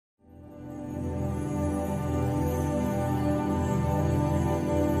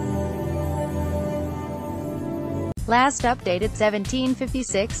Last updated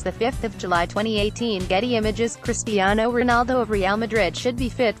 17:56, the 5th of July 2018. Getty Images. Cristiano Ronaldo of Real Madrid should be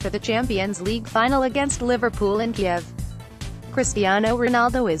fit for the Champions League final against Liverpool in Kiev. Cristiano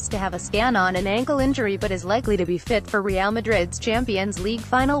Ronaldo is to have a scan on an ankle injury but is likely to be fit for Real Madrid's Champions League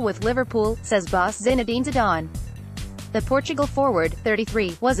final with Liverpool, says boss Zinedine Zidane. The Portugal forward,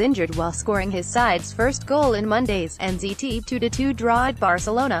 33, was injured while scoring his side's first goal in Monday's NZT 2-2 draw at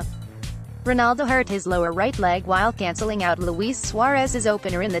Barcelona. Ronaldo hurt his lower right leg while cancelling out Luis Suarez's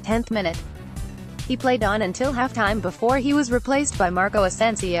opener in the 10th minute. He played on until halftime before he was replaced by Marco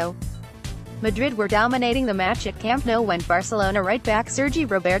Asensio. Madrid were dominating the match at Camp Nou when Barcelona right-back Sergi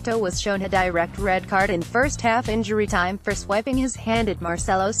Roberto was shown a direct red card in first-half injury time for swiping his hand at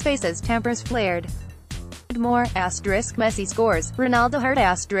Marcelo's face as tempers flared. More, Messi scores, Ronaldo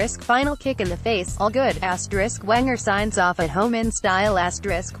hurt, final kick in the face, all good, Wenger signs off at home in style,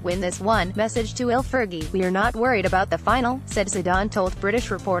 win this one, message to Il Fergie, we are not worried about the final, said Zidane told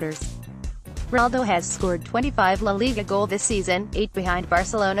British reporters. Ronaldo has scored 25 La Liga goals this season, 8 behind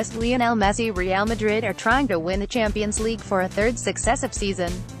Barcelona's Lionel Messi. Real Madrid are trying to win the Champions League for a third successive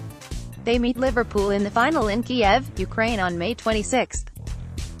season. They meet Liverpool in the final in Kiev, Ukraine on May 26.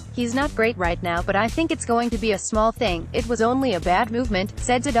 He's not great right now but I think it's going to be a small thing, it was only a bad movement,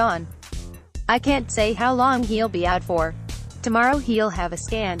 said Zidane. I can't say how long he'll be out for. Tomorrow he'll have a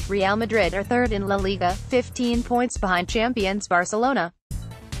scan. Real Madrid are third in La Liga, 15 points behind champions Barcelona.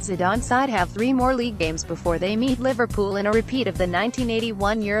 Zidane's side have 3 more league games before they meet Liverpool in a repeat of the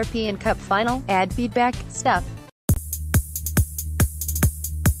 1981 European Cup final. Ad feedback, stuff.